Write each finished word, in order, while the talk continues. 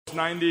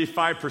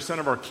95%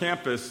 of our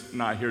campus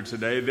not here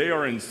today. They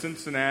are in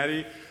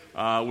Cincinnati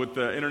with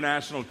the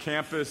International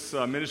Campus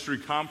Ministry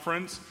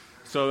Conference.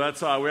 So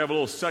that's we have a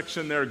little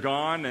section there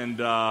gone, and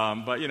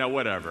but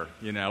whatever.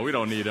 We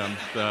don't need them.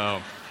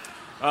 So,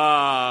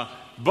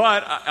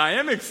 but I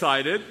am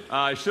excited.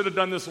 I should have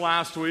done this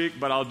last week,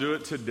 but I'll do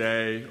it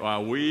today.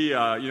 We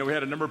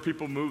had a number of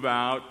people move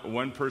out.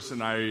 One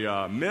person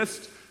I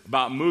missed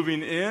about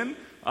moving in.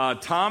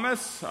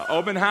 Thomas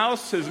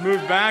Obenhouse has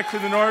moved back to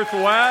the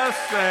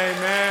Northwest.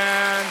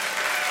 Amen.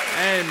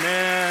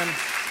 Amen.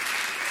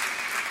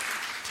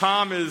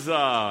 Tom is,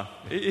 I'll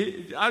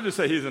just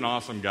say he's an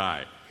awesome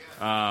guy.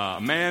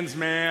 Man's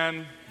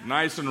man,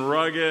 nice and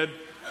rugged.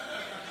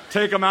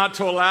 Take him out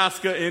to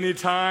Alaska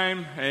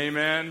anytime.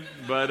 Amen.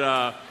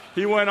 But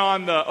he went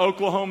on the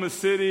Oklahoma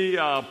City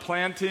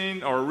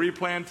planting or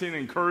replanting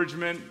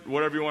encouragement,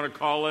 whatever you want to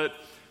call it.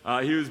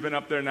 He's been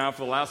up there now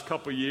for the last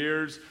couple of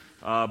years.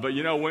 But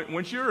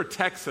once you're a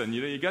Texan,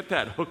 you got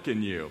that hook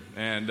in you,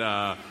 and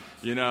the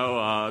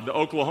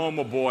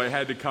Oklahoma boy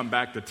had to come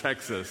back to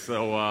Texas,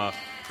 so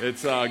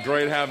it's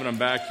great having him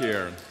back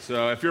here.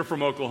 So if you're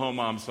from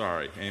Oklahoma, I'm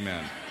sorry.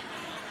 Amen.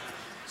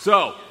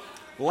 So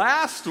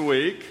last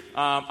week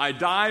I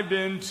dived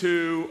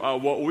into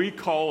what we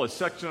call a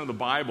section of the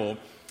Bible,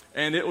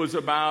 and it was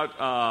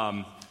about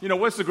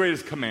what's the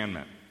greatest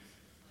commandment,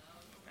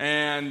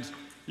 and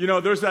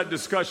there's that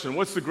discussion.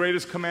 What's the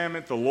greatest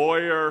commandment? The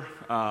lawyer.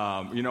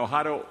 How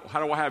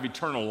do I have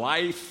eternal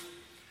life?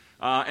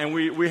 And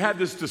we had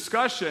this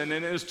discussion,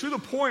 and it was to the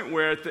point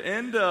where at the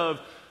end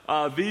of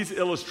these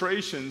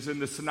illustrations in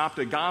the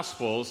Synoptic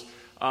Gospels,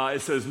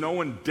 it says, no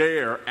one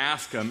dare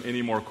ask him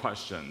any more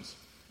questions.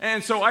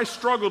 And so I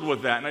struggled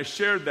with that, and I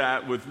shared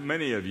that with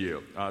many of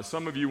you.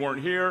 Some of you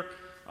weren't here.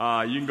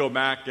 You can go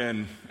back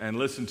and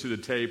listen to the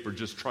tape, or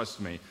just trust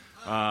me.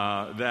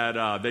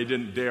 That they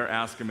didn't dare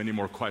ask him any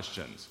more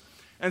questions.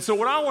 And so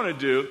what I want to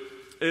do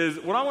is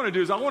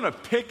I want to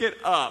pick it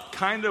up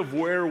kind of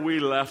where we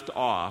left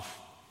off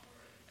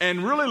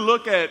and really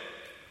look at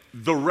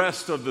the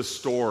rest of the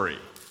story.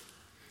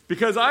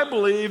 Because I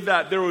believe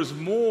that there was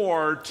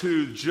more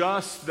to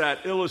just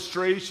that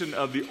illustration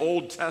of the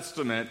Old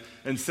Testament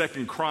in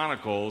 2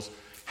 Chronicles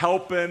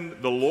helping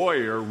the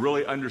lawyer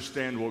really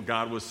understand what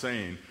God was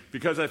saying.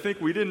 Because I think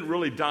we didn't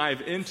really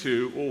dive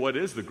into, what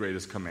is the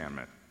greatest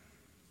commandment?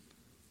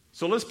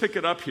 So let's pick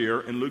it up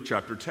here in Luke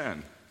chapter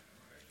 10,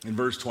 in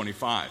verse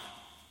 25.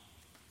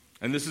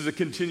 And this is a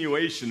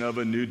continuation of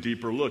a new,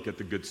 deeper look at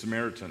the Good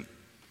Samaritan.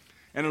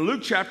 And in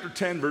Luke chapter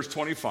 10, verse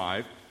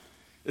 25,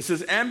 it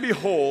says, "And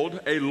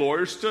behold, a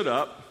lawyer stood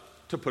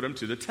up to put him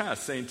to the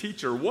test, saying,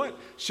 'Teacher, what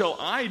shall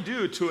I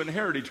do to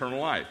inherit eternal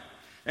life?'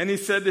 And he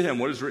said to him,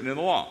 'What is written in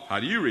the law?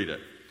 How do you read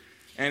it?'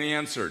 And he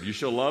answered, 'You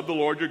shall love the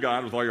Lord your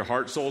God with all your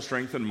heart, soul,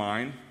 strength, and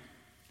mind,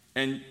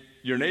 and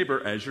your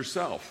neighbor as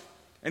yourself.'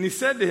 And he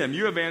said to him,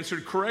 'You have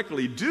answered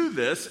correctly. Do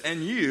this,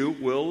 and you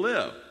will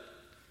live.'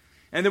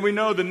 And then we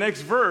know the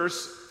next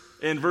verse,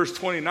 in verse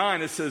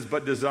 29, it says,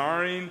 'But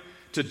desiring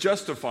to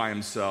justify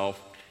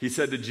himself, he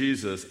said to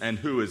Jesus, "And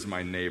who is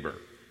my neighbor?"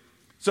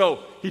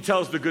 So he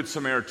tells the Good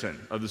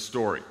Samaritan of the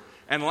story.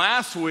 And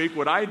last week,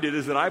 what I did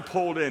is that I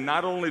pulled in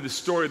not only the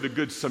story of the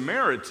Good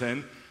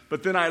Samaritan,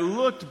 but then I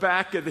looked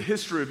back at the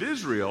history of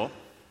Israel,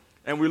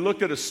 and we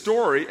looked at a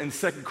story in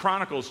 2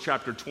 Chronicles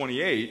chapter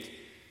 28,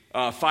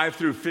 5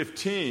 through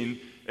 15,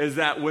 is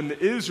that when the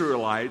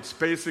Israelites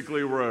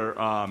basically were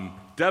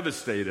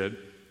devastated,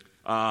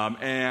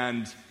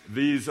 and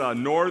these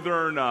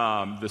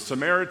the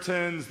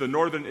Samaritans, the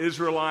northern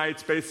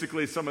Israelites,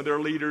 basically some of their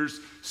leaders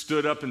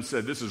stood up and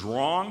said, "This is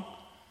wrong.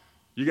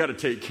 You got to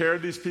take care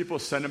of these people,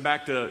 send them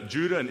back to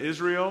Judah and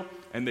Israel,"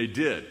 and they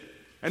did.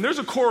 And there's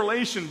a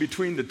correlation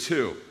between the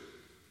two.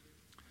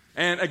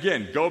 And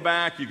again, go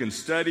back, you can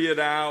study it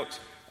out.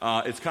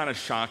 It's kind of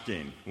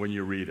shocking when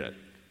you read it.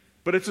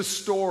 But it's a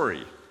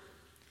story.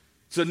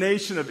 It's a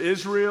nation of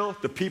Israel,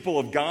 the people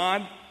of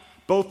God,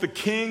 both the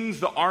kings,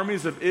 the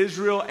armies of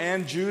Israel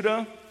and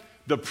Judah,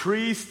 the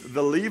priest,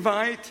 the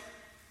Levite.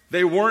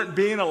 They weren't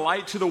being a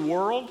light to the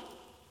world.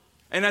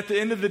 And at the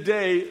end of the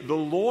day, the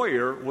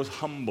lawyer was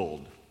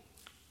humbled.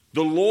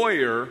 The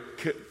lawyer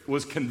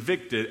was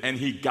convicted, and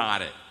he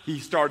got it. He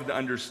started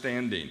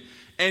understanding.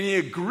 And he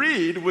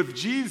agreed with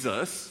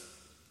Jesus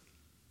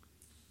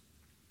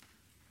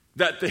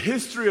that the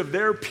history of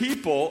their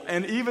people,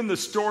 and even the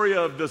story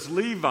of this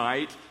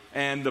Levite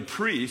and the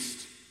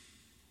priest,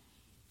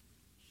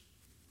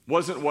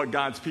 wasn't what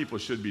God's people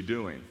should be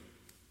doing.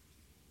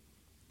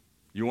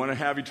 You want to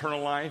have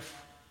eternal life?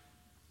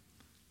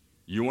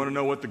 You want to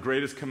know what the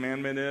greatest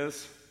commandment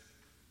is?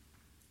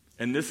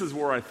 And this is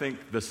where I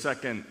think the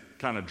second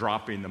kind of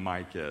dropping the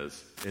mic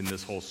is in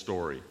this whole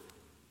story.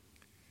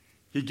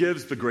 He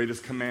gives the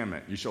greatest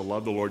commandment. You shall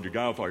love the Lord your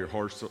God with all your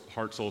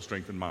heart, soul,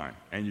 strength, and mind.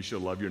 And you shall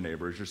love your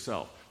neighbor as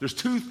yourself. There's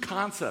two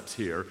concepts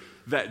here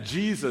that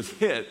Jesus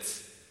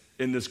hits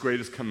in this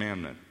greatest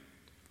commandment.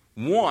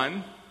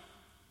 One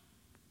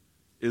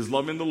is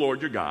loving the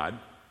Lord your God,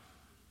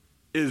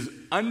 is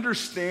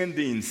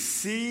understanding,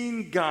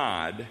 seeing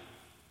God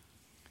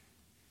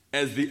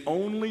as the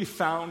only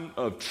fountain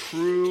of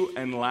true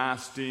and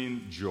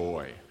lasting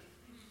joy.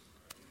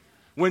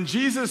 When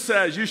Jesus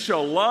says, you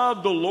shall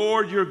love the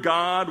Lord your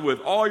God with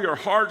all your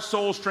heart,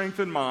 soul, strength,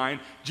 and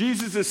mind,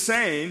 Jesus is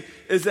saying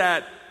is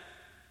that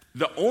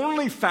the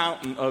only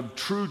fountain of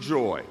true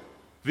joy,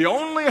 the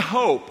only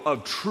hope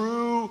of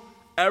true,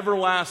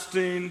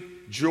 everlasting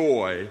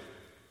joy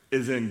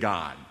is in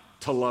God,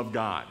 to love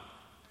God.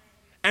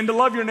 And to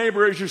love your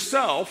neighbor as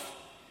yourself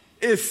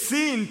is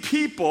seeing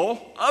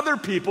people, other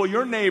people,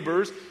 your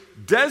neighbors,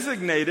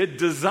 designated,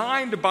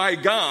 designed by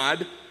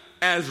God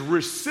as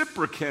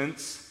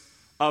reciprocants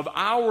of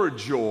our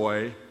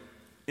joy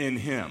in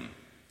Him.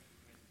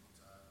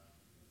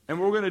 And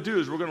what we're going to do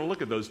is we're going to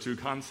look at those two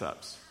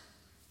concepts.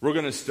 We're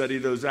going to study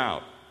those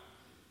out.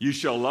 You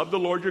shall love the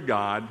Lord your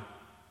God,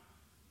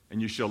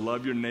 and you shall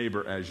love your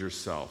neighbor as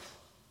yourself.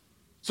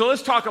 So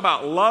let's talk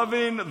about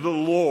loving the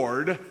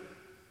Lord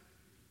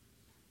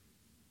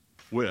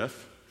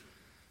with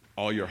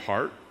all your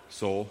heart,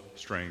 soul,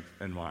 strength,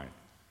 and mind.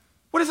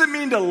 What does it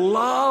mean to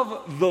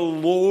love the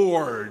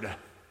Lord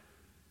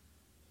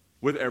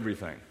with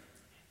everything?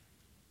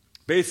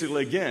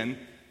 Basically, again,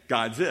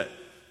 God's it.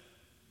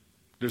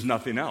 There's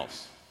nothing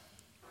else.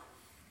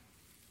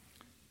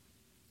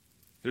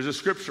 There's a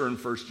scripture in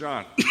 1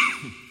 John.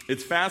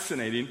 It's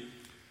fascinating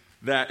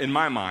that, in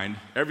my mind,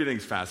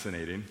 everything's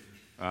fascinating.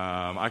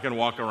 I can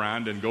walk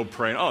around and go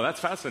pray, oh, that's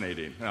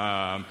fascinating.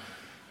 And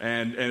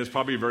it's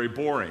probably very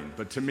boring.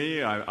 But to me,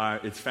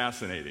 it's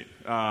fascinating.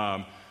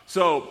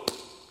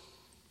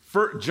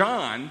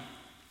 John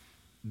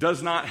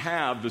does not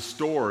have the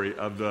story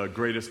of the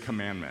greatest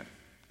commandment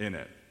in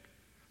it.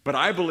 But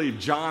I believe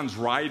John's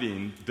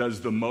writing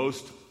does the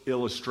most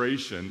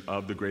illustration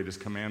of the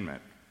greatest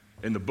commandment.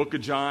 In the book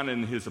of John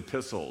and his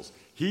epistles,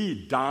 he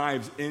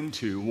dives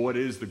into what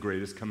is the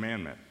greatest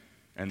commandment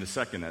and the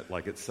second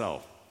like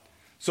itself.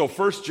 So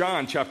 1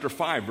 John chapter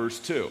 5, verse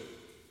 2.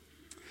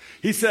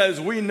 He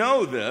says, we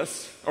know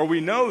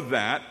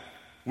that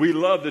we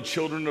love the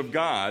children of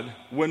God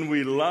when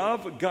we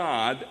love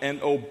God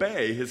and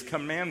obey His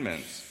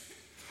commandments.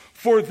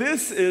 For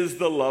this is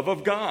the love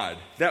of God,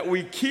 that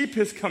we keep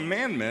His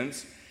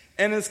commandments,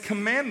 and His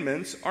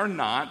commandments are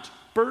not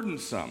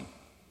burdensome.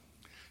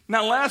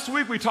 Now, last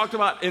week we talked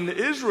about in the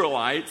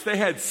Israelites, they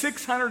had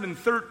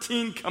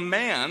 613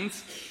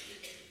 commands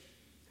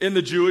in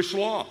the Jewish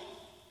law.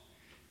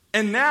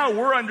 And now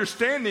we're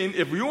understanding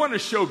if you want to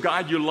show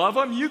God you love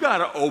Him, you got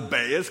to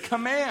obey His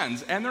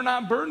commands, and they're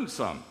not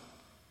burdensome.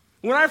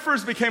 When I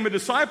first became a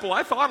disciple,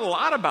 I thought a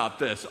lot about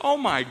this. Oh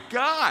my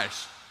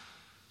gosh.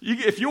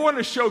 If you want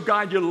to show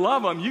God you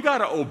love Him, you got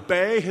to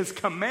obey His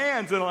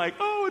commands. And like,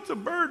 oh, it's a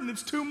burden.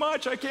 It's too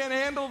much. I can't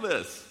handle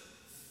this.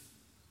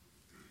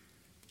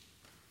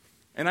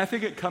 And I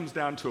think it comes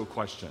down to a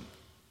question.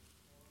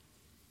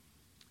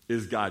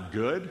 Is God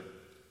good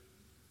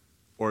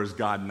or is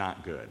God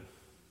not good?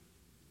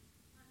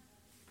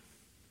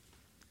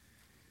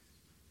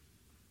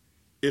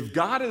 If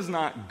God is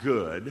not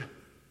good,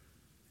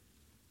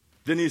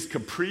 then He's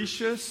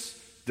capricious,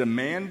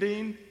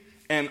 demanding,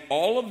 and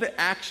all of the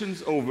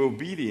actions of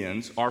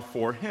obedience are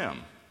for Him.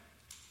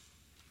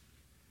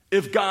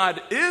 If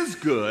God is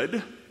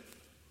good,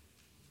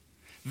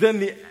 then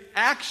the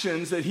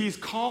actions that He's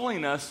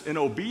calling us in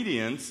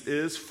obedience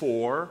is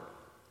for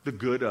the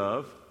good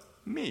of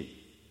me.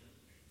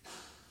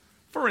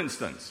 For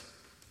instance,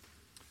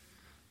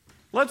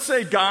 let's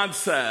say God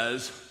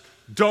says,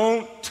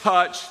 don't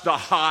touch the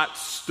hot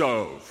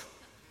stove.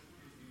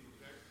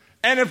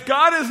 And if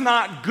God is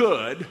not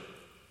good,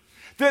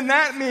 then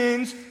that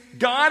means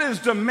God is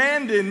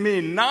demanding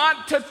me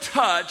not to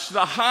touch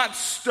the hot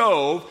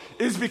stove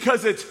is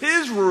because it's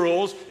His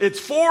rules, it's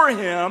for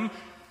Him,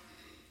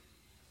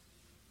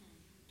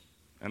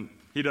 and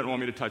He doesn't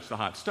want me to touch the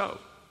hot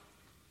stove.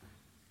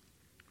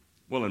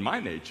 Well, in my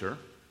nature,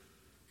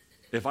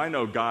 if I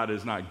know God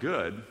is not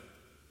good,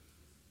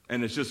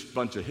 and it's just a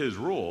bunch of His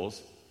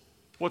rules,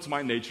 what's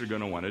my nature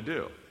going to want to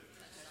do?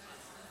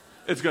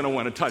 It's going to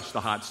want to touch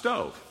the hot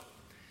stove.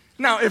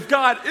 Now, if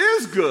God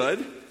is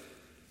good,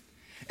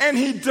 and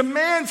He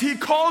demands, He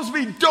calls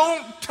me,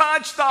 don't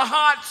touch the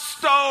hot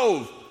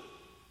stove,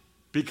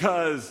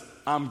 because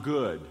I'm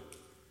good,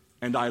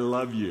 and I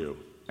love you,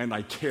 and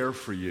I care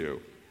for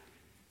you,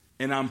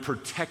 and I'm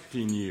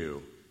protecting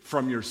you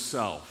from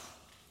yourself.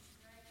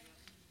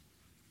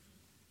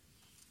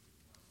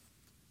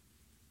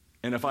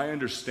 And if I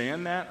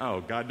understand that,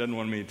 oh, God doesn't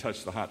want me to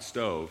touch the hot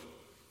stove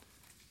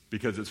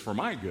because it's for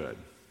my good.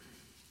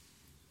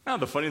 Now,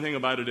 the funny thing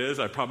about it is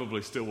I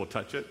probably still will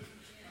touch it.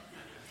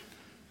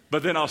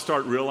 But then I'll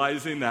start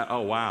realizing that, oh,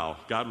 wow,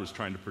 God was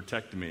trying to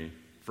protect me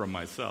from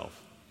myself.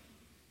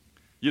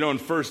 You know, in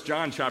 1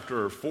 John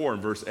chapter 4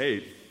 and verse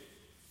 8,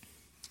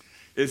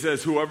 it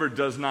says, whoever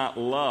does not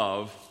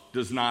love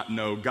does not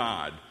know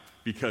God,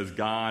 because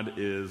God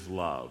is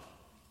love.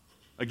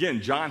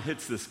 Again, John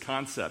hits this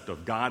concept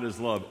of God is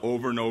love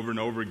over and over and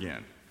over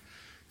again.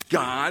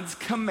 God's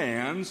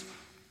commands,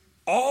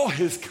 all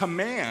His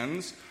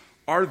commands,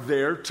 are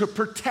there to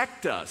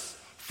protect us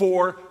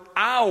for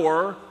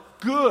our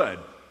good.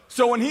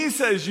 So when he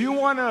says, you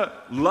want to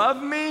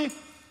love me,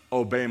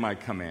 obey my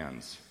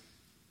commands.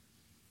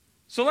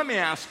 So let me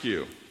ask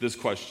you this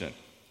question.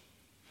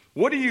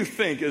 What do you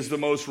think is the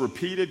most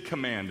repeated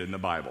command in the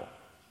Bible?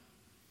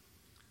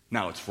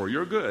 Now, it's for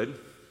your good,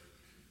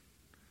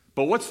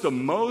 but what's the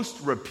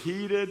most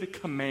repeated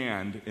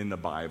command in the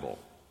Bible?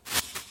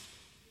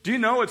 Do you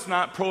know it's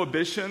not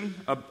prohibition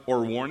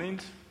or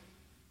warnings?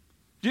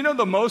 Do you know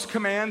the most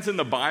commands in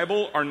the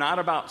Bible are not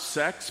about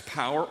sex,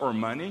 power, or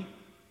money?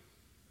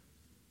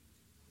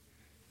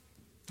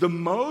 The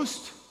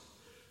most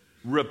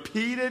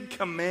repeated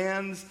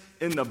commands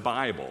in the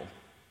Bible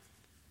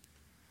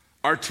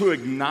are to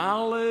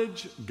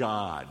acknowledge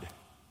God,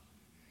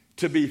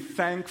 to be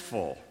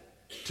thankful,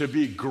 to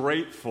be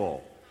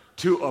grateful,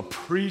 to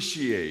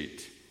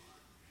appreciate.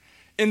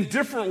 In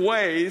different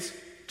ways,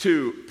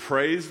 to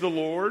praise the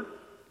Lord,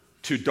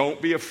 to don't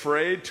be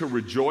afraid, to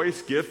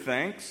rejoice, give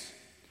thanks,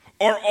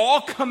 are all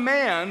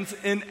commands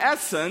in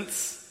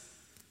essence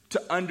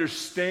to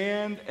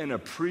understand and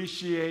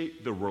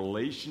appreciate the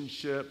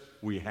relationship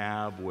we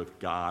have with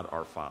God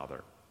our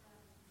Father.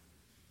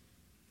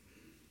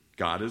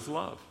 God is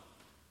love.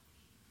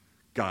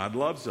 God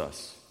loves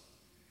us.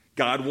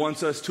 God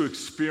wants us to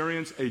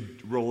experience a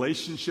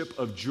relationship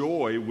of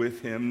joy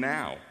with Him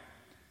now.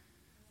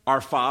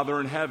 Our Father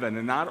in heaven,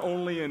 and not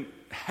only in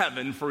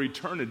heaven for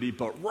eternity,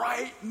 but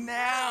right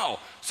now.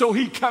 So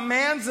He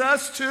commands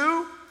us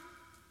to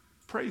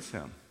praise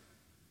Him.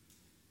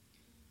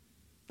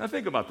 Now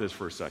think about this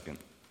for a second.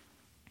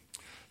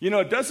 You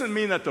know, it doesn't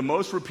mean that the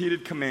most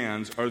repeated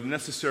commands are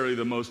necessarily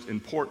the most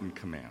important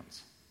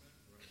commands.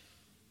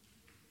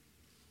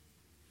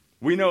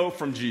 We know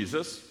from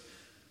Jesus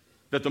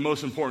that the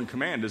most important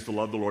command is to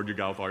love the Lord your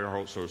God with all your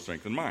heart, soul,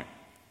 strength, and mind.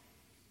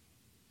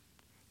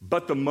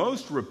 But the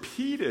most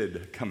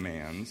repeated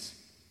commands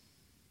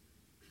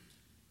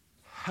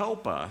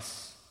help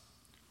us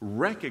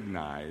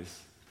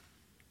recognize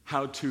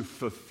how to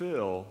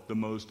fulfill the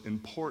most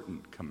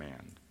important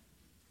command.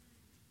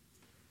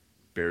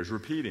 Bears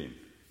repeating.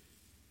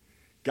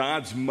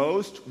 God's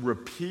most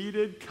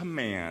repeated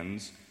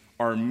commands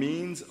are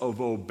means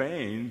of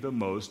obeying the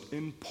most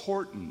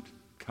important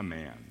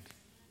command.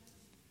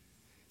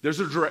 There's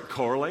a direct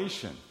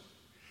correlation.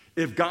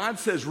 If God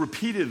says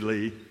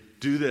repeatedly,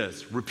 do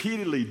this,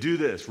 repeatedly do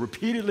this,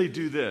 repeatedly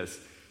do this,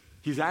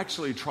 He's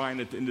actually trying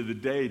at the end of the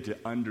day to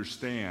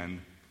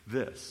understand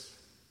this.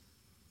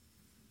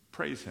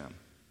 Praise Him.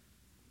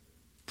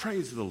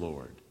 Praise the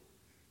Lord.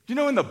 Do you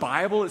know in the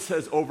Bible it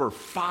says over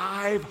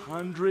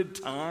 500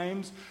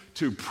 times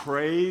to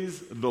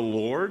praise the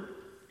Lord?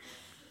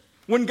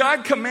 When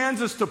God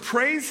commands us to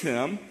praise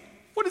Him,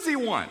 what does He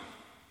want?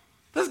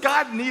 Does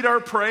God need our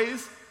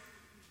praise?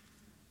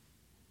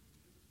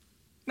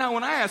 Now,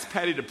 when I ask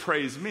Patty to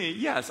praise me,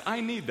 yes,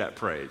 I need that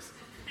praise.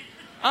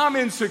 I'm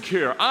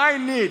insecure.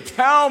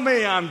 Tell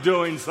me I'm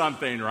doing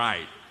something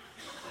right.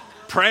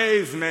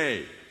 Praise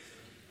me.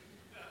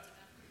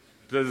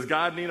 Does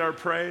God need our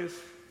praise?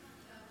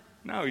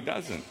 No, He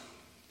doesn't.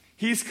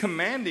 He's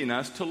commanding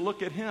us to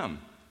look at Him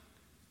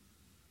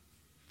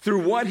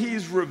through what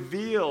He's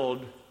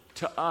revealed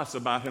to us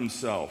about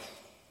Himself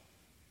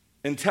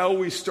until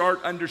we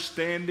start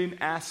understanding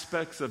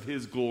aspects of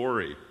His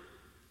glory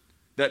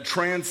that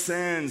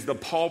transcends the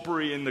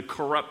palpery and the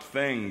corrupt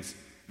things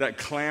that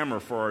clamor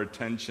for our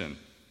attention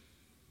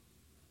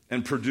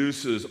and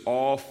produces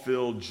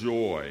all-filled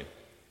joy.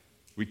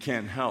 We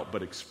can't help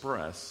but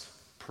express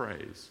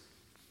praise.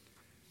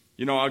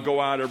 You know, I'll go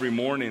out every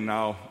morning and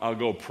I'll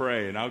go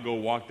pray and I'll go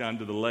walk down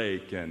to the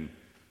lake and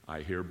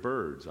I hear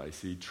birds, I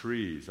see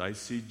trees, I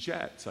see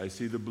jets, I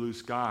see the blue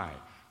sky,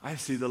 I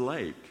see the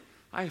lake,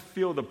 I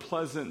feel the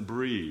pleasant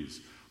breeze.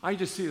 I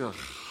just see this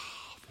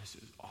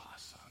is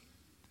awesome.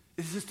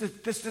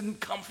 This didn't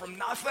come from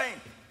nothing.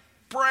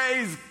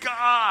 Praise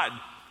God.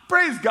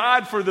 Praise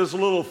God for this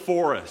little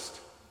forest.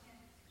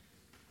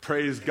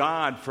 Praise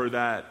God for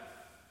that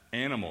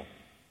animal.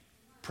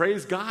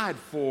 Praise God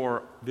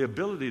for the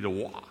ability to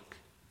walk.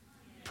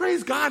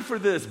 Praise God for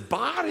this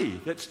body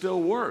that still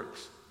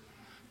works.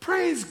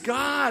 Praise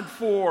God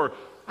for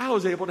I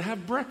was able to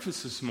have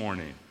breakfast this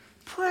morning.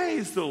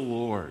 Praise the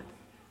Lord.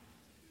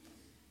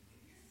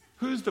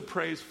 Who's the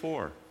praise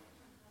for?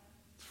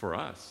 It's for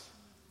us.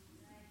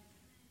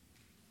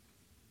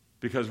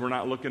 Because we're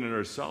not looking at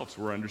ourselves,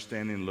 we're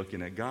understanding and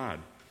looking at God.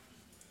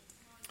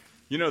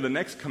 You know, the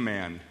next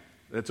command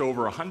that's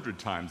over 100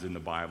 times in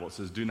the Bible, it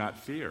says, do not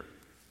fear.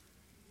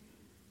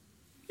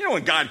 You know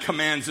when God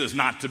commands us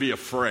not to be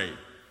afraid,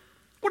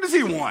 what does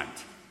He want?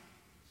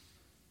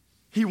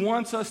 He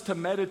wants us to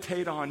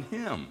meditate on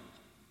Him.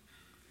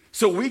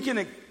 So we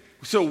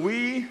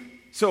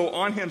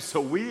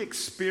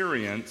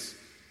experience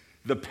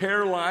the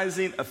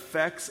paralyzing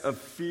effects of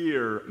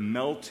fear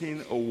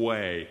melting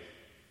away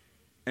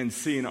and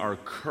seeing our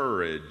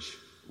courage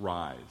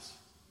rise.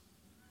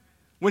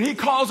 When He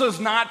calls us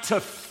not to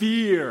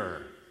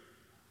fear,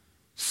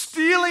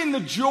 stealing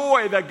the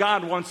joy that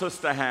God wants us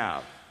to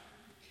have.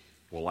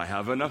 Will I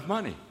have enough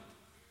money?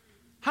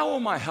 How will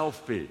my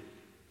health be?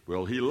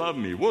 Will he love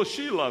me? Will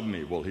she love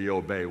me? Will he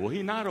obey? Will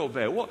he not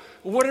obey? Well,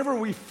 whatever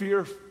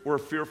we're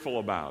fearful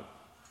about,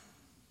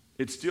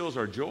 it steals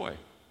our joy.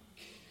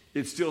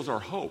 It steals our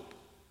hope.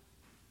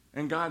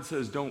 And God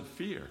says, don't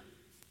fear.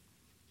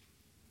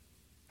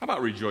 How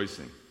about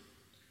rejoicing?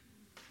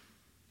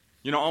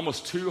 You know,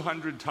 almost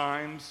 200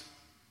 times,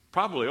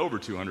 probably over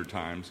 200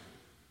 times,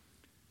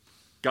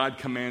 God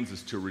commands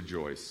us to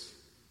rejoice.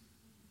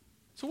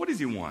 So what does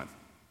he want?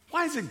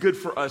 Why is it good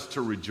for us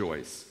to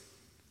rejoice?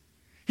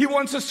 He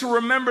wants us to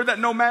remember that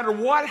no matter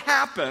what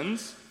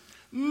happens,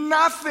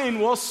 nothing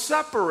will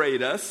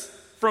separate us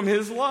from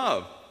his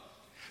love.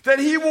 That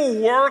he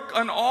will work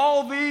on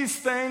all these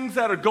things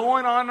that are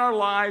going on in our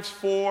lives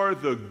for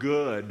the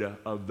good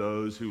of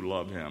those who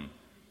love him.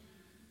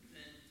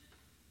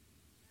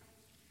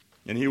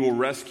 And he will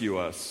rescue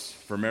us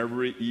from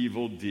every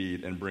evil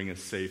deed and bring us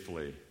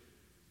safely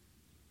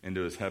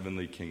into his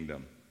heavenly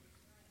kingdom.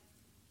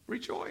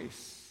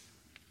 Rejoice.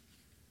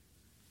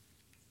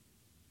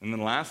 And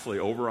then lastly,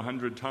 over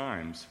 100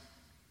 times,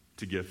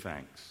 to give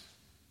thanks.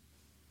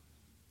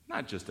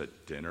 Not just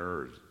at dinner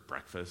or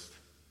breakfast,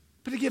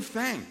 but to give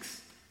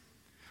thanks.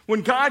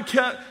 When God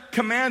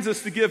commands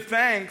us to give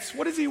thanks,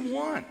 what does he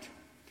want?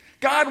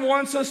 God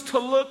wants us to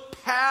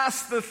look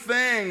past the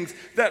things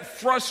that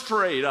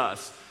frustrate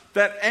us,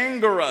 that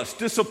anger us,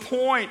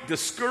 disappoint,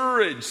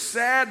 discourage,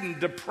 sadden,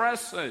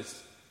 depress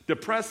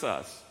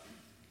us.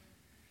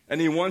 And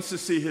he wants to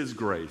see his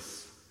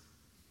grace.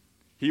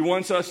 He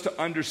wants us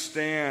to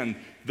understand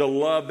the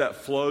love that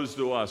flows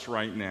to us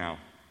right now.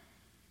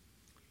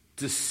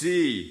 To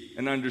see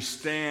and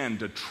understand,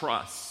 to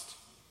trust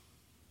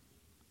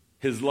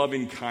his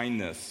loving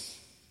kindness.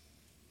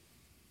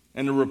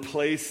 And to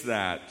replace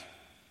that,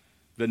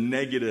 the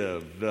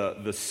negative,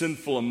 the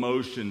sinful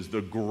emotions,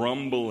 the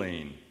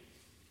grumbling,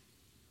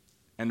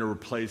 and to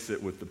replace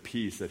it with the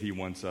peace that he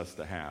wants us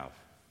to have.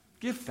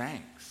 Give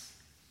thanks.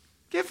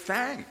 Give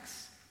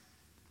thanks.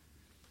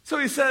 So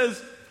he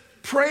says,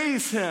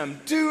 praise him.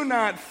 Do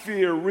not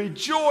fear.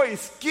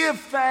 Rejoice. Give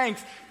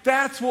thanks.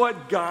 That's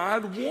what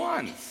God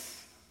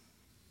wants.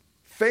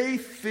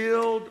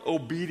 Faith-filled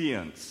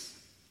obedience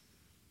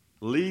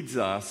leads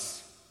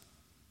us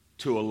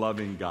to a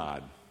loving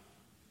God.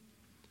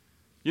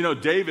 You know,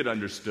 David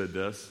understood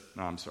this.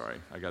 No, I'm sorry.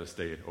 I got to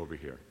stay over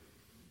here.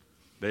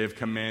 They have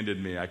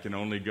commanded me. I can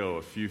only go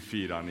a few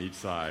feet on each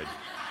side.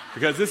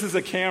 Because this is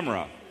a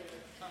camera.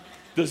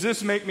 Does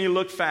this make me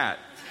look fat?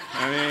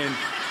 I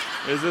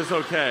mean, is this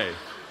okay?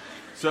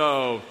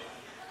 So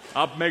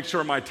I'll make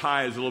sure my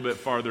tie is a little bit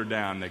farther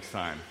down next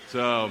time.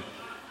 So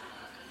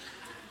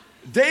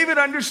David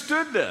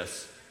understood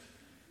this.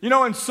 You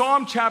know, in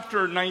Psalm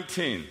chapter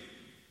 19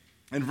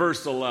 and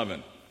verse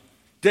 11,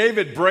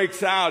 David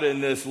breaks out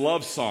in this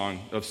love song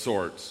of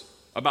sorts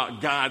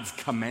about God's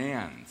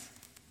commands.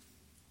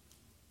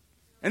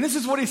 And this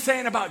is what he's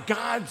saying about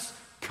God's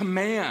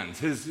commands,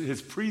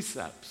 his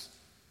precepts.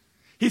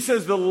 He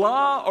says the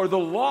law of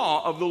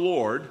the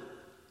Lord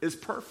is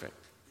perfect,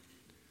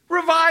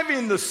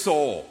 reviving the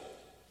soul.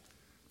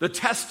 The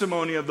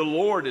testimony of the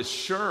Lord is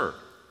sure,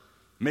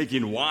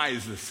 making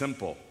wise the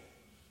simple.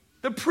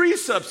 The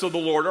precepts of the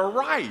Lord are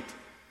right,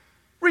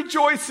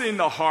 rejoicing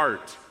the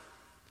heart.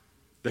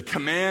 The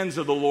commands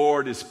of the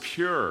Lord is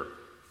pure,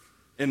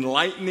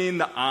 enlightening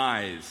the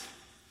eyes.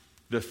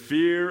 The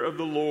fear of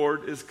the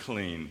Lord is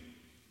clean,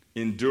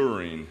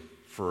 enduring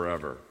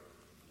forever.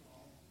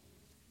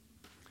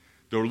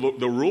 The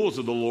rules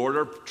of the Lord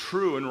are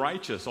true and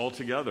righteous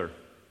altogether.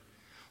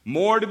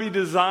 More to be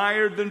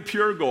desired than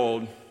pure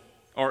gold,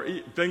 or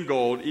than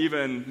gold,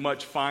 even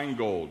much fine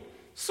gold.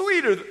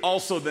 Sweeter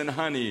also than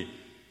honey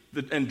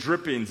and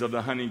drippings of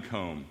the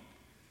honeycomb.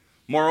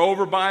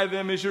 Moreover, by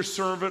them is your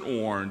servant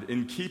warned.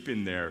 In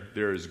keeping them,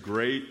 there is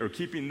great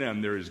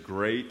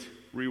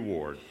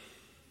reward.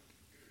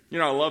 You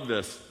know, I love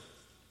this.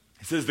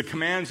 It says, the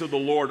commands of the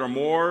Lord are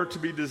more to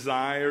be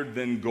desired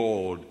than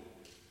gold,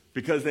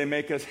 because they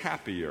make us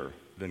happier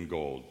than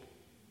gold.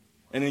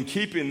 And in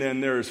keeping them,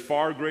 there is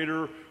far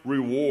greater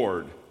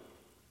reward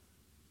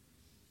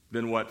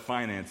than what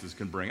finances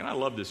can bring. And I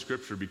love this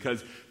scripture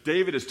because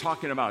David is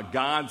talking about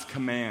God's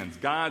commands,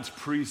 God's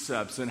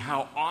precepts, and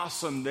how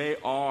awesome they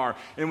are.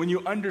 And when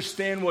you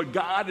understand what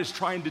God is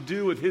trying to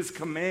do with his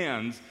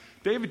commands,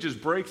 David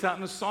just breaks out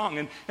in a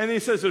song. And he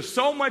says, they're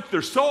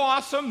so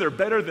awesome, they're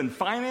better than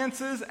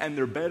finances, and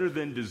they're better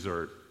than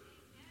dessert.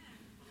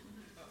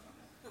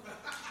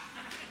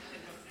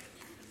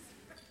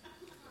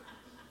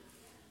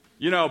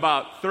 You know,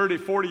 about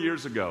 40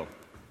 years ago,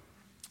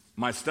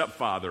 my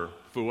stepfather,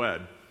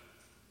 Fuad,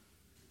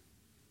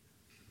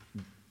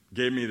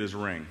 gave me this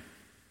ring.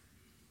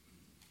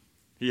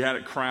 He had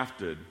it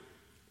crafted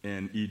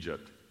in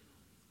Egypt.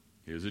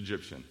 He was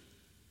Egyptian.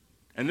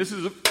 And this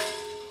is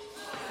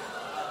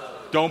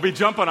don't be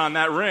jumping on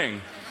that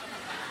ring.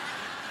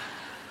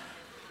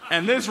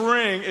 And this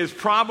ring is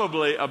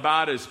probably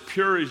about as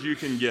pure as you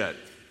can get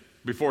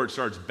before it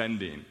starts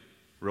bending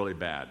really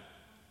bad.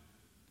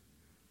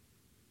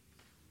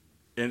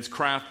 And it's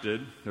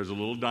crafted. There's a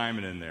little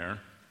diamond in there.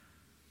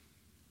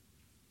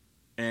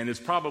 and it's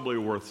probably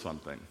worth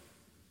something.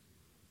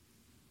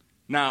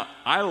 Now,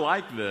 I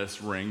like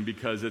this ring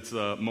because it's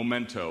a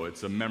memento,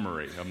 it's a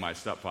memory of my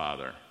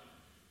stepfather.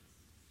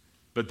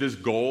 But this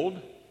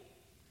gold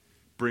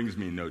brings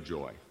me no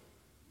joy.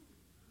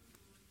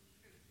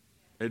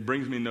 It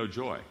brings me no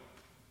joy.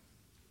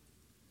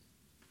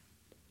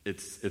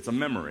 It's a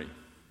memory.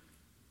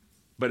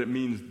 But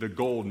the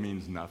gold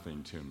means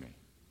nothing to me.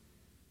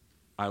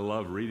 I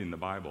love reading the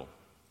Bible.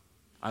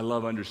 I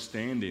love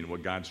understanding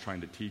what God's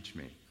trying to teach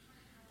me.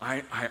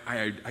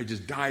 I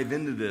just dive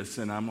into this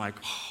and I'm like,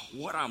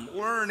 what I'm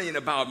learning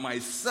about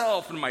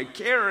myself and my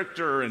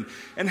character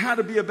and how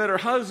to be a better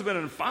husband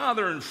and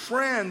father and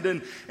friend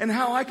and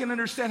how I can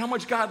understand how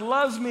much God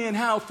loves me and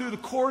how through the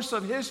course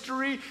of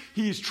history,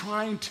 He's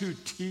trying to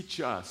teach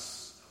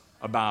us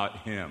about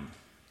Him.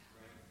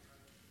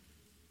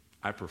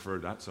 I prefer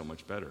that so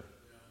much better.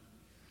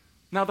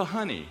 Now the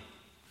honey,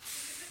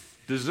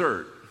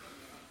 dessert,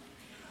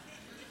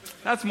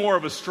 that's more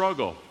of a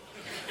struggle.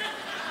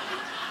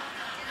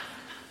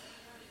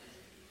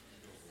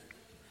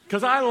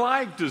 Because I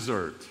like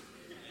dessert.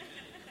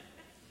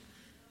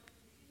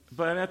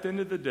 But at the end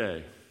of the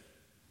day,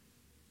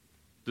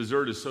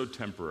 dessert is so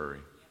temporary.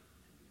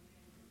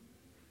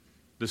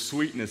 The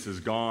sweetness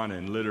is gone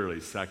in literally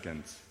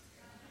seconds.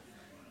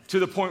 To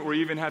the point where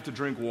you even have to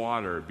drink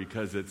water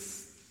because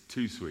it's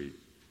too sweet.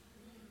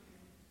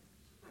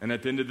 And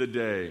at the end of the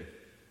day,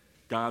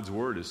 God's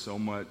word is so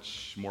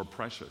much more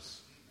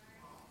precious.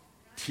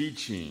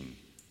 Teaching,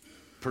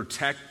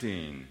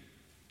 protecting,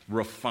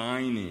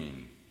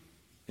 refining,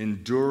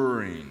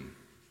 enduring.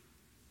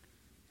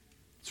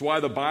 It's why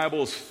the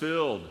Bible is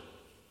filled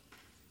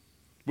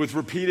with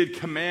repeated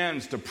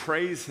commands to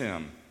praise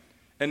Him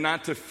and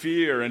not to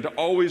fear and to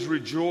always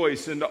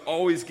rejoice and to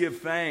always give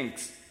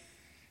thanks.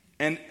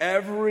 And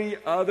every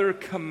other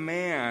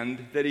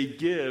command that He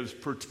gives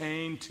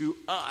pertain to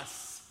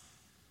us,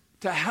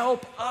 to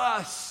help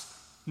us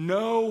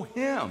know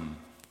Him.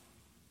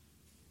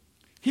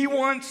 He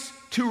wants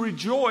to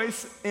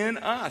rejoice in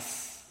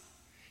us.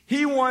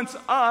 He wants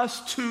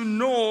us to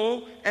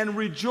know and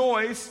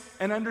rejoice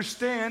and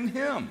understand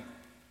Him.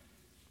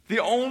 The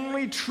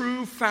only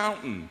true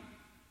fountain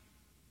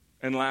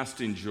and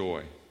lasting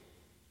joy.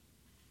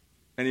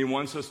 And He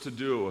wants us to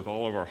do it with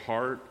all of our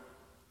heart,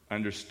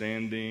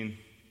 understanding,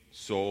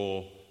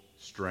 soul,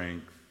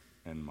 strength,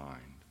 and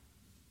mind.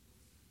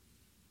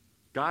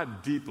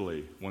 God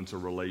deeply wants a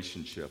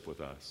relationship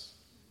with us.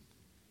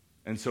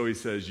 And so He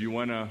says, you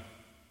want to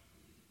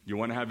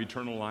have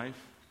eternal life?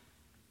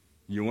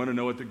 You want to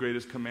know what the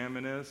greatest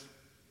commandment is?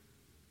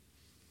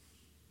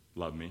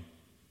 Love me.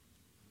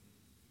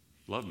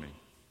 Love me.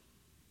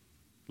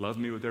 Love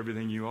me with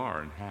everything you are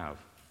and have.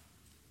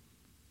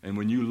 And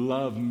when you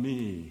love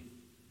me,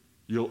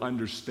 you'll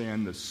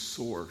understand the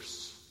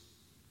source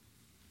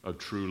of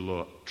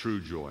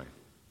true joy.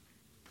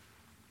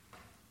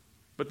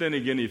 But then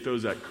again, He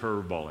throws that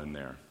curveball in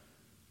there.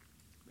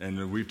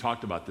 And we've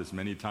talked about this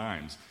many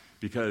times.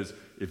 Because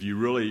if you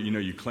really,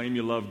 you claim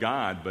you love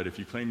God, but if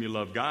you claim you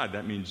love God,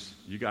 that means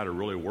you got to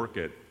really work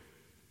it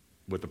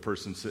with the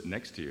person sitting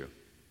next to you,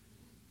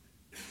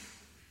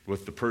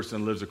 with the person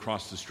who lives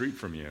across the street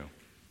from you,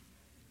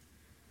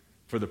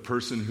 for the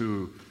person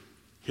who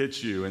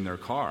hits you in their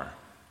car,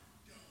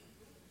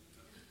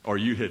 or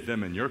you hit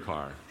them in your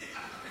car,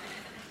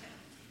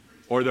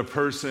 or the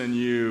person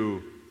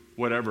you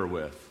whatever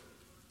with.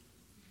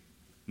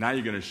 Now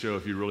you're going to show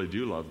if you really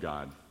do love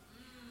God.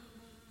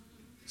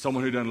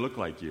 Someone who doesn't look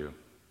like you.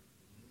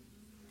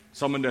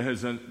 Someone that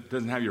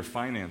doesn't have your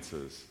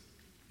finances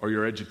or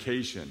your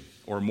education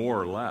or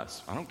more or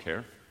less. I don't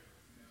care.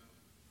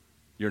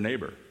 Your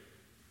neighbor.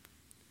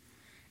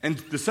 And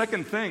the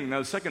second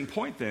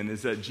point then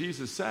is that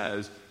Jesus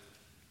says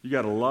you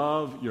got to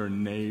love your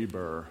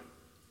neighbor.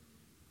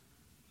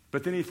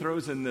 But then He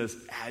throws in this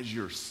as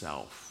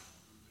yourself.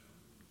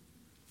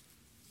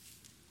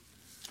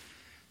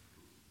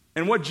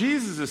 And what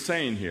Jesus is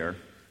saying here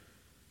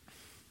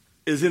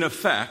is in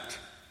effect,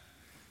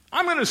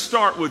 I'm going to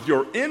start with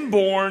your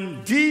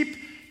inborn, deep,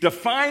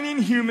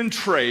 defining human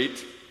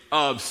trait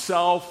of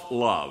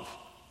self-love.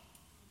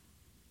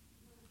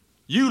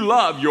 You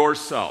love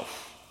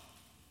yourself.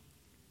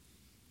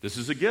 This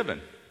is a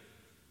given.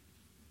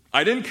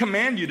 I didn't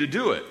command you to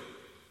do it.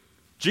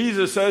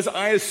 Jesus says,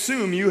 I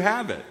assume you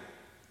have it.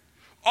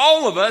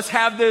 All of us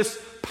have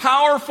this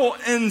powerful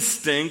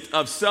instinct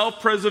of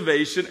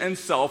self-preservation and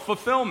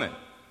self-fulfillment.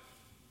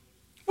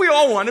 We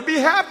all want to be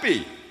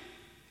happy.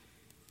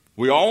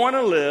 We all want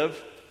to live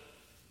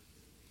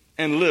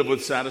and live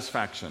with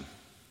satisfaction.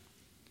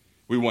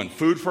 We want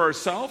food for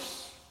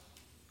ourselves,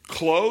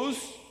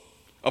 clothes,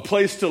 a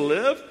place to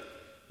live.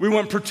 We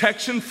want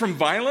protection from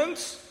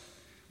violence.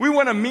 We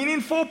want a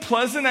meaningful,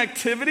 pleasant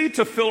activity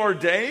to fill our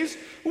days.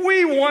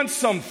 We want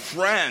some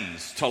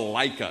friends to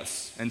like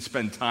us and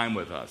spend time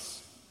with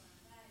us.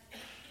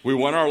 We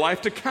want our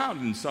life to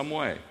count in some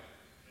way.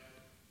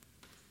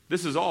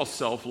 This is all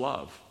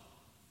self-love.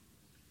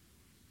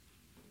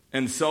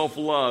 And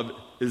self-love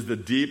is the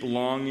deep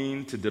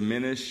longing to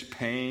diminish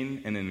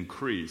pain and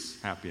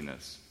increase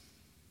happiness.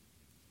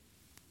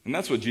 And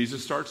that's what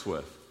Jesus starts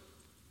with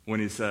when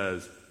he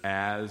says,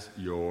 as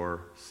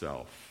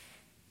yourself.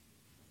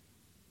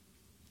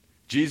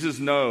 Jesus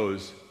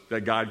knows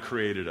that God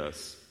created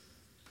us.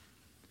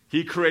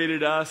 He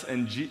created us,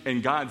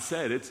 and God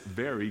said it's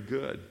very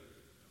good.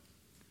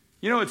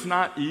 You know, it's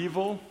not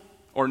evil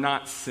or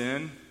not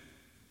sin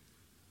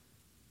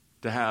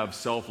to have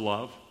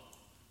self-love.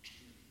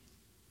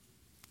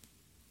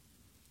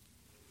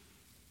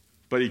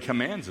 But he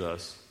commands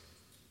us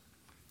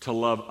to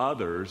love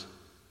others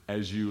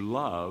as you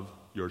love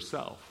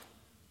yourself.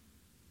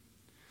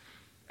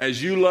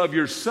 As you love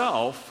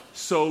yourself,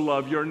 so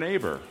love your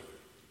neighbor.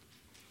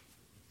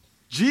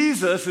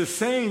 Jesus is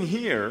saying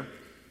here,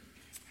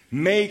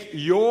 make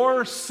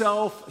your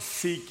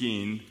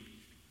self-seeking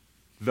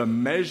the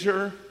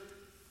measure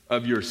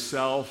of your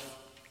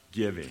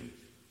self-giving.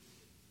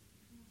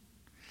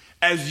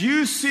 As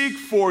you seek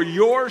for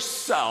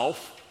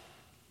yourself,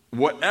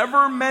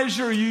 whatever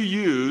measure you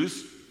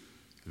use,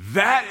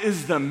 that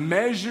is the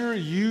measure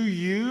you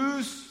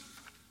use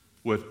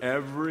with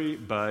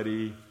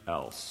everybody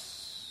else.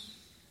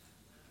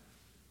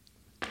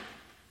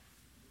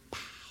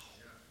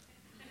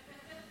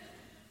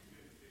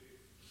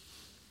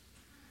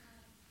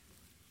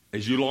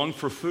 As you long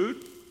for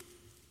food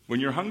when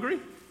you're hungry,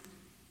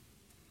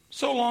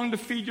 so long to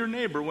feed your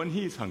neighbor when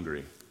he's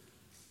hungry.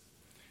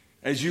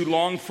 As you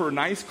long for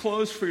nice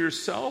clothes for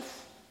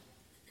yourself,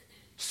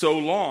 so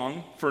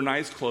long for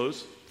nice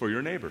clothes for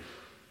your neighbor.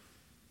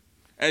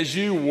 As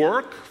you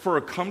work for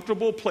a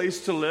comfortable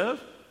place to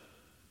live,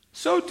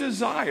 so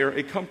desire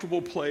a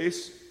comfortable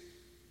place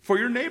for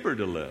your neighbor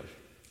to live.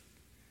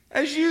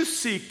 As you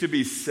seek to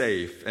be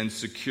safe and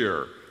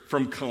secure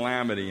from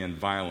calamity and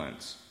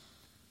violence,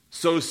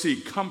 so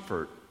seek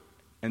comfort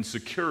and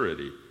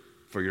security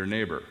for your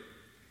neighbor.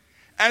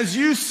 As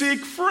you seek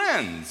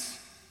friends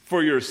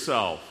for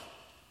yourself,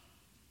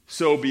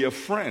 so be a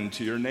friend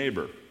to your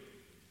neighbor.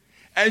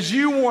 As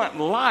you want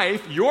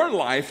your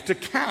life to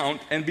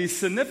count and be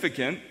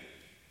significant,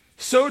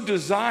 so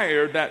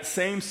desire that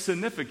same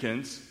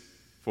significance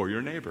for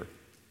your neighbor.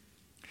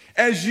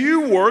 As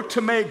you work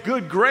to make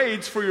good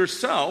grades for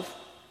yourself,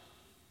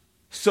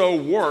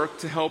 so work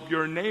to help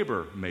your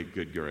neighbor make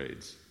good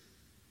grades.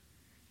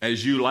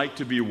 As you like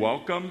to be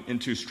welcome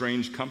into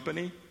strange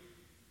company,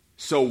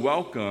 so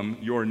welcome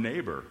your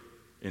neighbor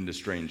into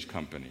strange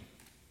company.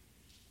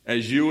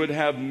 As you would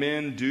have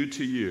men do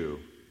to you,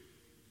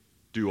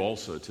 do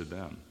also to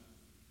them.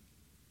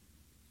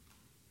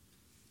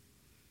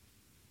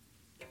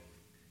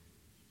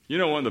 You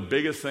know, one of the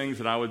biggest things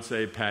that I would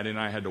say Patty and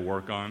I had to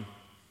work on,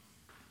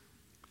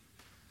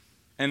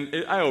 and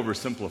I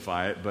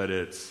oversimplify it, but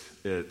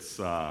it's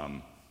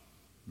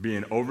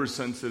being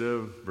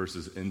oversensitive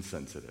versus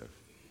insensitive.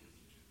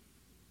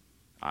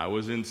 I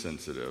was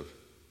insensitive.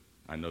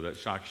 I know that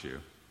shocks you.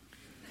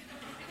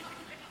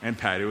 And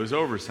Patty was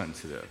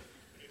oversensitive.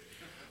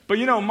 But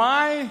you know,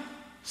 my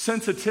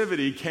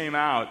sensitivity came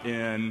out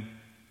in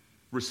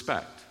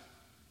respect.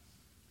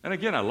 And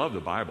again, I love the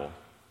Bible.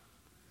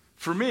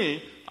 For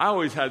me, I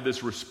always had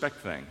this respect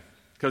thing.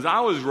 Because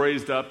I was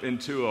raised up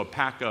into a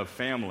PACA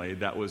family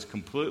that was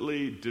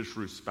completely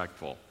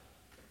disrespectful.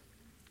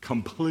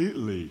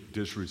 Completely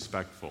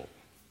disrespectful.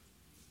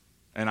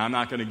 And I'm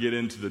not going to get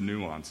into the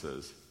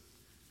nuances.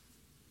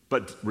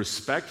 But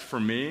respect for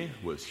me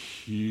was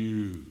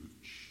huge.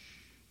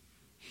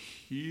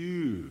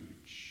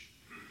 Huge.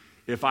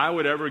 If I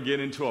would ever get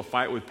into a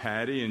fight with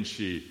Patty and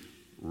she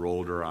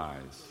rolled her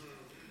eyes,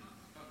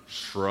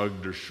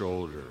 shrugged her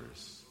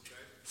shoulders,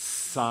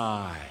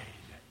 sighed,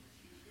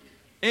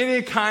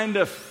 any kind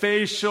of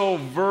facial,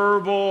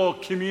 verbal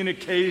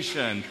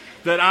communication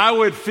that I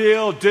would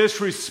feel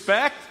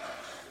disrespect,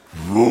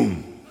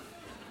 boom.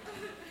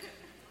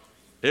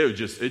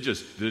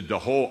 The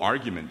whole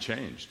argument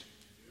changed.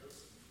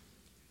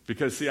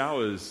 Because, see, I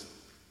was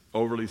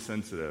overly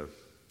sensitive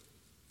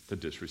to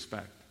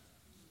disrespect.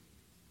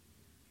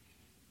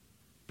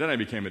 Then I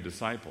became a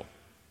disciple.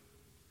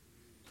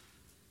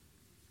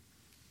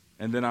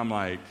 And then I'm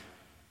like,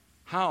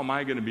 how am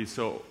I going to be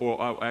so,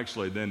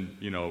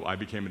 I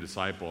became a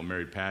disciple and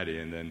married Patty,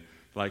 and then,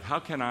 like, how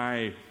can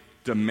I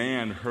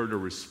demand her to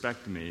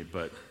respect me,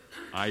 but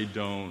I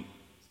don't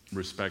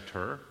respect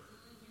her?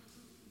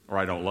 Or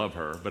I don't love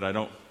her, but I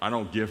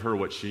don't give her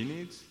what she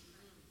needs?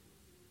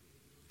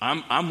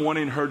 I'm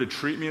wanting her to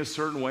treat me a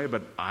certain way,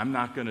 but I'm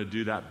not going to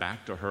do that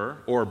back to her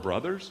or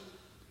brothers.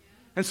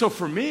 And so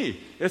for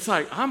me, it's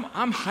like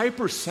I'm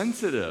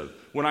hypersensitive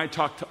when I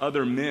talk to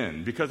other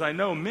men because I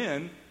know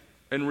men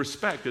and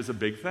respect is a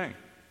big thing.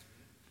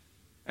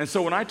 And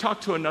so when I talk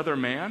to another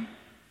man,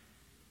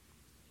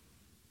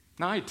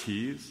 now I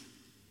tease,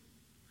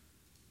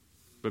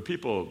 but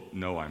people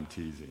know I'm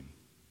teasing.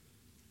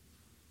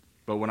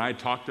 But when I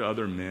talk to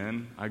other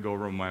men, I go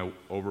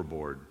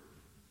overboard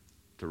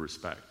to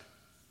respect.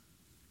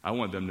 I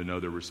want them to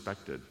know they're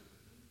respected,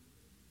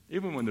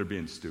 even when they're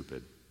being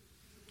stupid.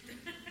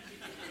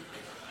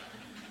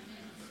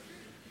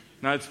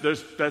 Now,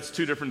 that's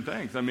two different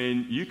things. I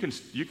mean, you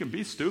can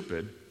be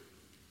stupid,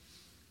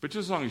 but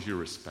just as long as you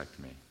respect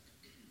me.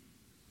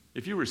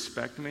 if you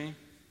respect me,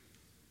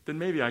 then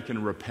maybe I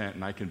can repent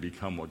and I can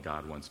become what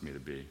God wants me to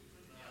be.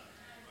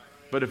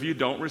 But if you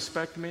don't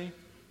respect me,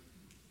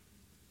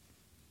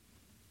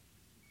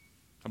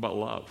 how about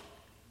love?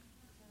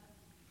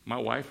 My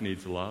wife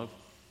needs love.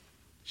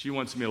 She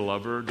wants me to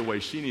love her the way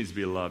she needs to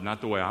be loved,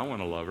 not the way I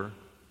want to love her.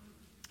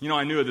 You know,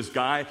 I knew of this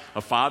guy,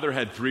 a father,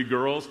 had 3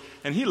 girls,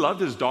 and he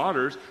loved his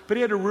daughters, but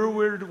he had a real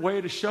weird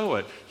way to show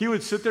it. He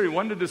would sit there, he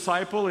wanted to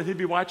disciple, and he'd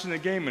be watching the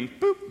game, and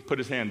boop, put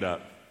his hand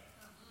up.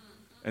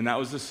 And that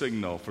was the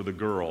signal for the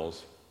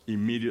girls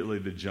immediately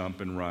to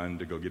jump and run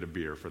to go get a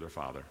beer for their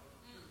father.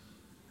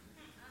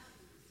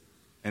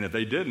 And if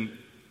they didn't,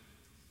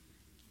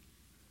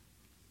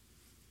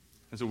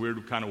 that's a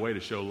weird kind of way to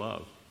show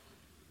love.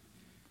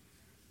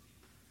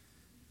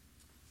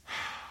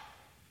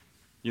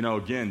 You know,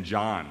 again,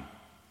 John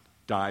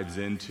dives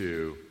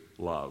into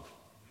love.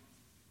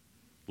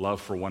 Love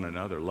for one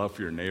another, love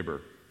for your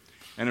neighbor.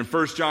 And in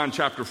 1 John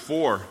chapter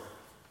 4,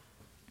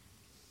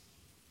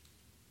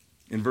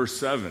 in verse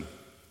 7,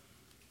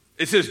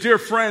 it says, "Dear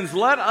friends,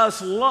 let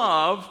us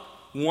love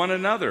one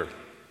another.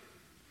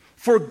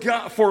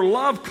 For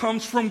love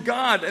comes from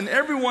God, and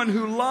everyone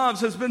who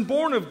loves has been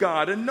born of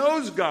God and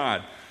knows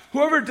God.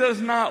 Whoever does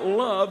not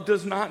love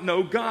does not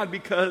know God,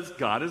 because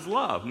God is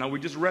love." Now, we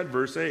just read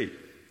verse 8.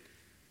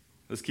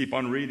 Let's keep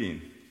on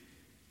reading.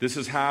 "This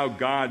is how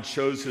God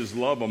shows his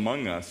love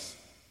among us.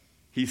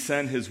 He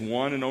sent his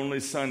one and only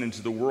Son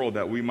into the world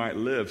that we might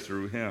live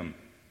through him."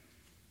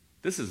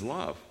 This is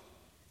love.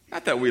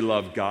 Not that we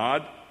love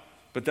God,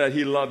 but that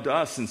he loved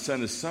us and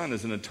sent his Son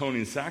as an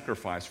atoning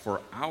sacrifice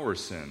for our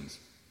sins.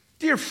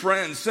 Dear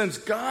friends, since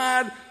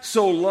God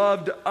so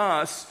loved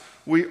us,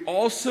 we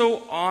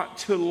also ought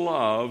to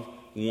love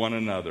one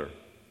another.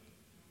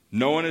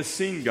 No one has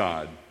seen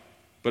God,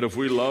 but if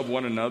we love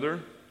one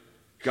another,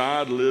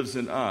 God lives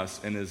in us,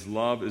 and his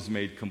love is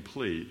made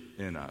complete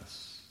in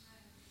us.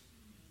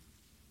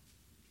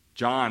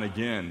 John,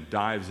 again,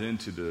 dives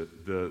into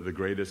the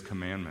greatest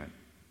commandment.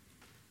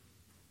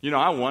 You know,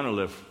 I want to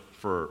live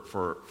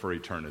for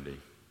eternity.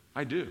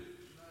 I do.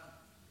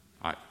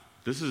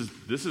 This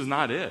is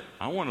not it.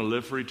 I want to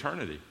live for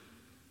eternity.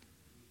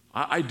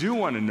 I do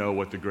want to know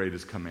what the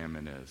greatest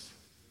commandment is.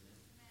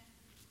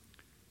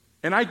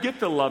 And I get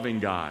the loving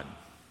God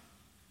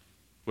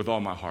with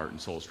all my heart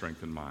and soul,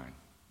 strength, and mind.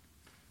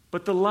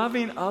 But the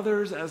loving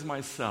others as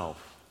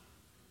myself,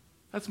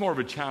 that's more of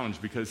a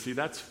challenge, because, see,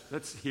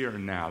 that's here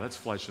and now. That's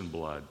flesh and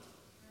blood.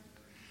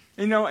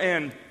 You know,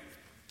 and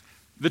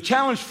the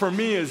challenge for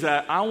me is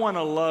that I want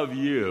to love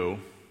you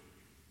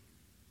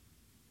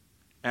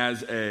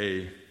as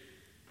a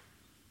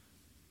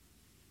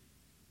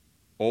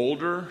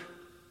older,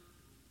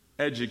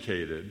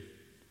 educated,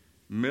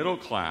 middle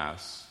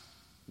class,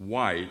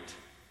 white,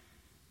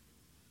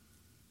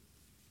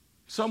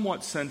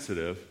 somewhat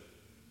sensitive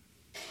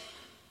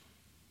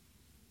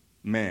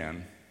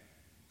man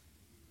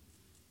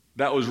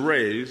that was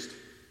raised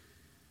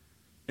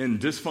in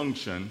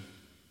dysfunction,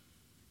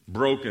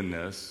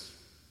 brokenness,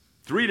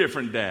 3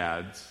 different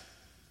dads,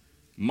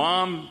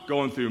 mom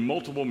going through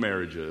multiple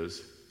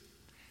marriages,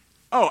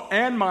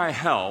 and my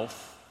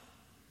health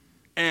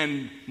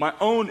and my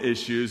own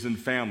issues and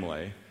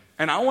family,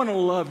 and I want to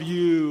love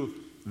you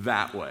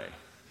that way.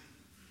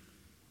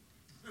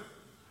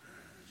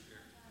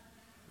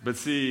 But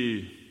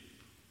see,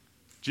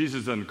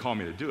 Jesus doesn't call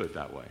me to do it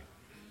that way.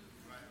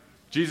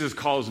 Jesus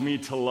calls me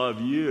to love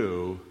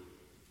you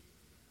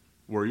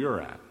where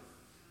you're at.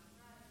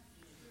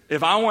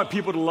 If I want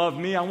people to love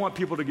me, I want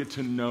people to get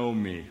to know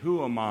me.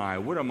 Who am I?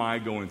 What am I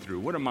going through?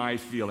 What am I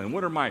feeling?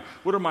 What are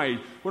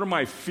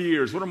my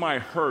fears? What are my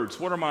hurts?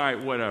 What are my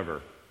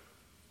whatever?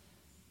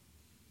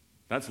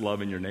 That's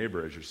loving your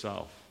neighbor as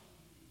yourself.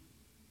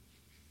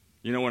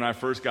 You know, when I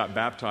first got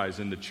baptized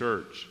in the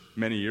church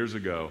many years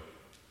ago,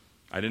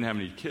 I didn't have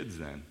any kids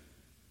then.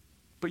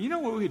 But you know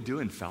what we would do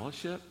in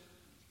fellowship?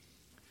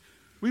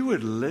 We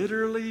would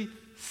literally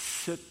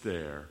sit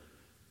there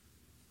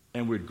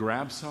and we'd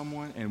grab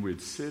someone and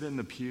we'd sit in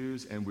the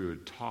pews and we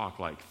would talk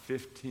like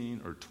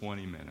 15 or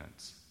 20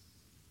 minutes.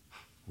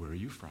 Where are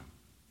you from?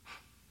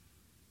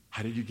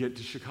 How did you get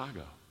to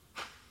Chicago?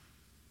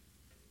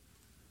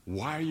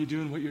 Why are you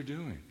doing what you're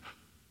doing?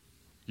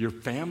 Your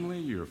family,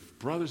 your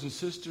brothers and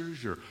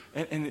sisters,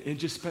 and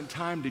just spent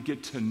time to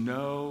get to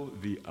know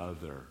the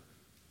other.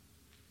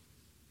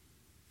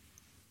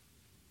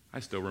 I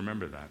still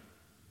remember that.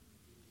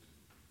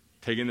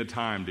 Taking the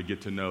time to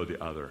get to know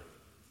the other.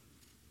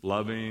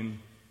 Loving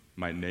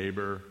my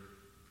neighbor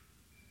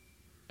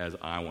as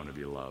I want to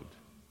be loved.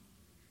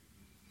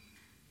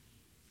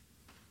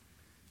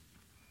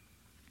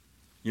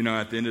 You know,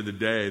 at the end of the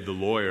day, the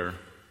lawyer,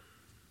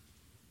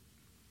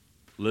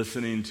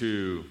 listening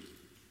to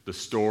the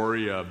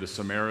story of the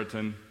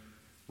Samaritan,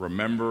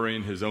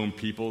 remembering his own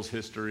people's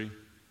history,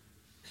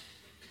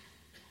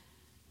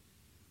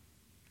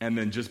 and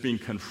then just being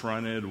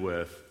confronted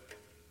with,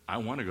 I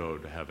want to go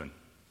to heaven.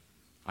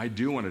 I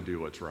do want to do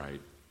what's right.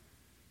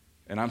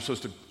 And I'm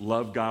supposed to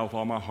love God with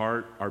all my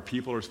heart. Our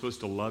people are supposed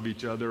to love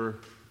each other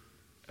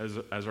as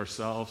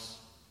ourselves.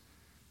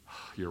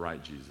 You're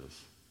right,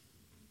 Jesus.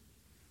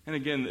 And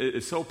again,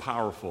 it's so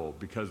powerful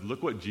because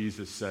look what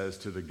Jesus says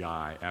to the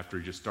guy after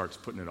he just starts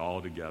putting it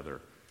all together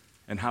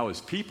and how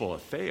his people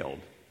have failed,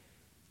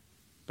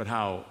 but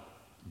how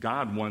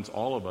God wants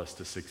all of us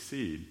to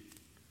succeed.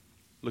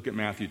 Look at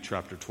Matthew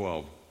chapter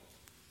 12,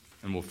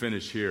 and we'll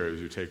finish here as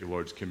we take the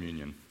Lord's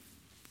communion.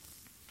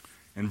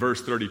 In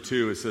verse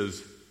 32, it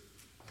says,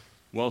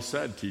 "Well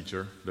said,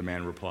 teacher," the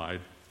man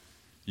replied.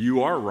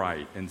 "You are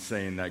right in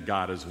saying that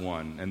God is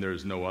one, and there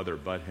is no other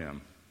but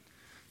him.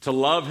 To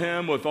love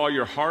him with all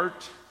your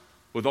heart,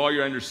 with all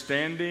your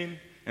understanding,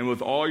 and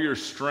with all your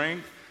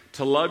strength,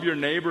 to love your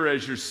neighbor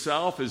as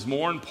yourself is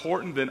more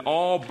important than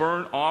all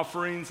burnt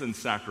offerings and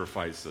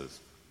sacrifices."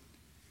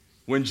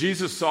 When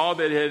Jesus saw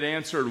that he had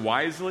answered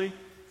wisely,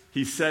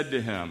 he said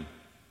to him,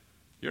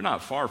 "You're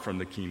not far from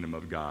the kingdom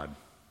of God."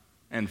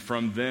 And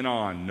from then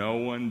on, no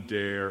one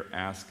dare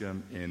ask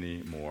him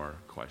any more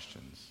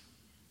questions.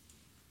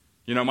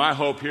 You know, my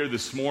hope here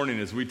this morning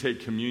as we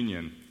take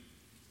communion,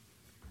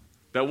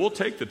 that we'll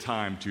take the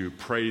time to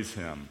praise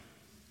him,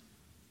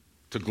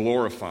 to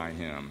glorify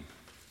him,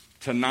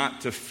 to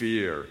not to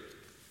fear,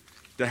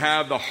 to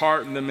have the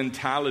heart and the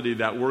mentality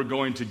that we're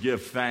going to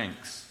give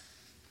thanks.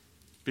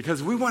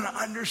 Because we want to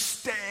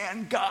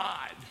understand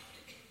God.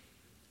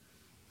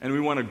 And we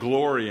want to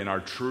glory in our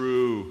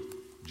true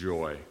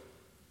joy.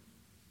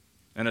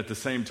 And at the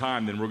same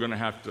time, then we're going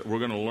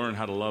to learn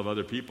how to love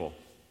other people.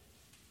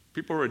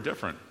 People who are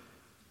different.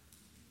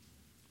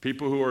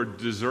 People who are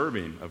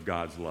deserving of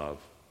God's love.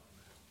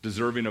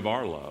 Deserving of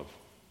our love.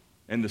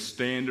 And the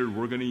standard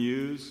we're going to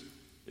use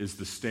is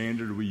the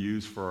standard we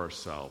use for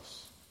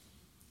ourselves.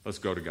 Let's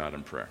go to God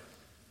in prayer.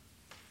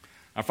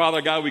 Our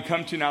Father God, we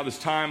come to you now this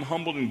time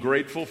humbled and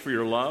grateful for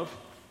your love.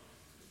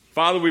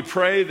 Father, we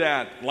pray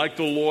that, like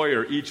the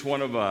lawyer, each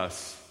one of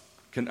us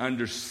can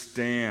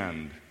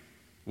understand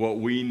what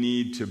we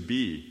need to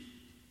be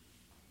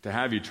to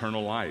have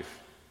eternal life.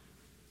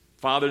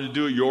 Father, to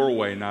do it your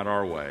way, not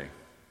our way.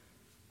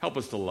 Help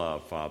us to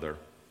love, Father.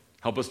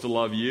 Help us to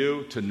love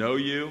you, to know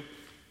you.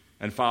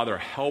 And Father,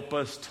 help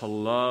us to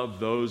love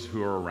those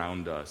who are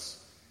around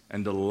us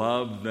and to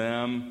love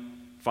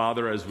them,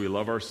 Father, as we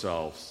love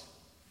ourselves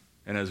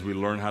and as we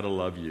learn how to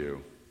love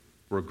you.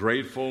 We're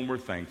grateful and we're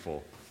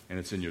thankful. And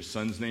it's in your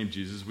Son's name,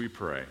 Jesus, we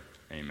pray.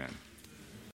 Amen.